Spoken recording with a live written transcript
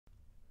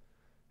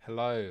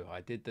Hello,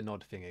 I did the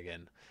nod thing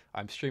again.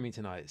 I'm streaming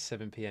tonight,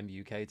 7 p.m.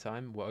 UK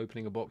time. We're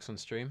opening a box on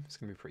stream. It's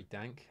going to be pretty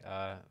dank.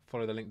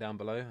 Follow the link down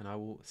below and I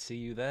will see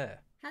you there.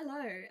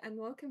 Hello, and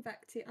welcome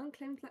back to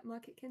Unclaimed Black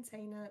Market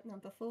Container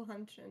number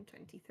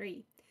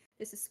 423.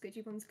 This is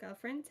Squidgeymon's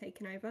girlfriend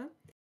taking over.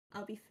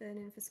 I'll be filling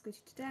in for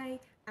Squidgy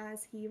today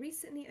as he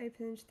recently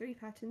opened 3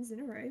 patterns in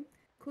a row,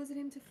 causing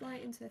him to fly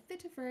into a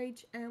fit of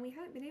rage, and we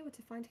haven't been able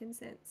to find him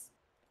since.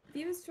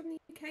 Viewers from the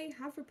UK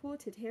have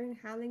reported hearing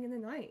howling in the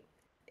night.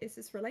 Is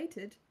this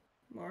related?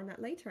 More on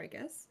that later, I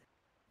guess.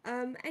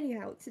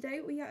 Anyhow,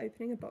 today we are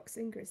opening a box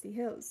in Grizzly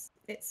Hills.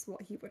 It's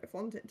what he would have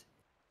wanted.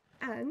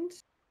 And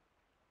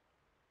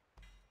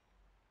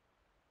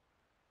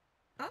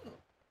oh,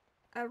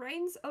 a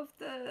Reigns of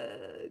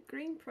the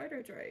Green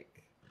Proto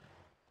Drake.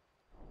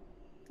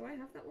 Do I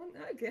have that one?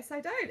 Oh, guess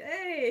I don't.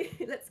 Hey,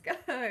 let's go.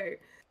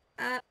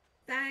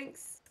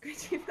 Thanks,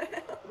 Squidgy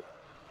Bell.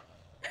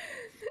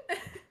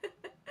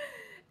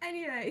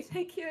 Anyway,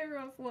 thank you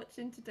everyone for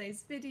watching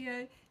today's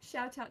video.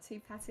 Shout out to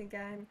Pat and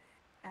Gang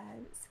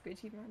and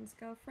Squidgymon's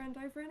girlfriend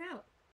over and out.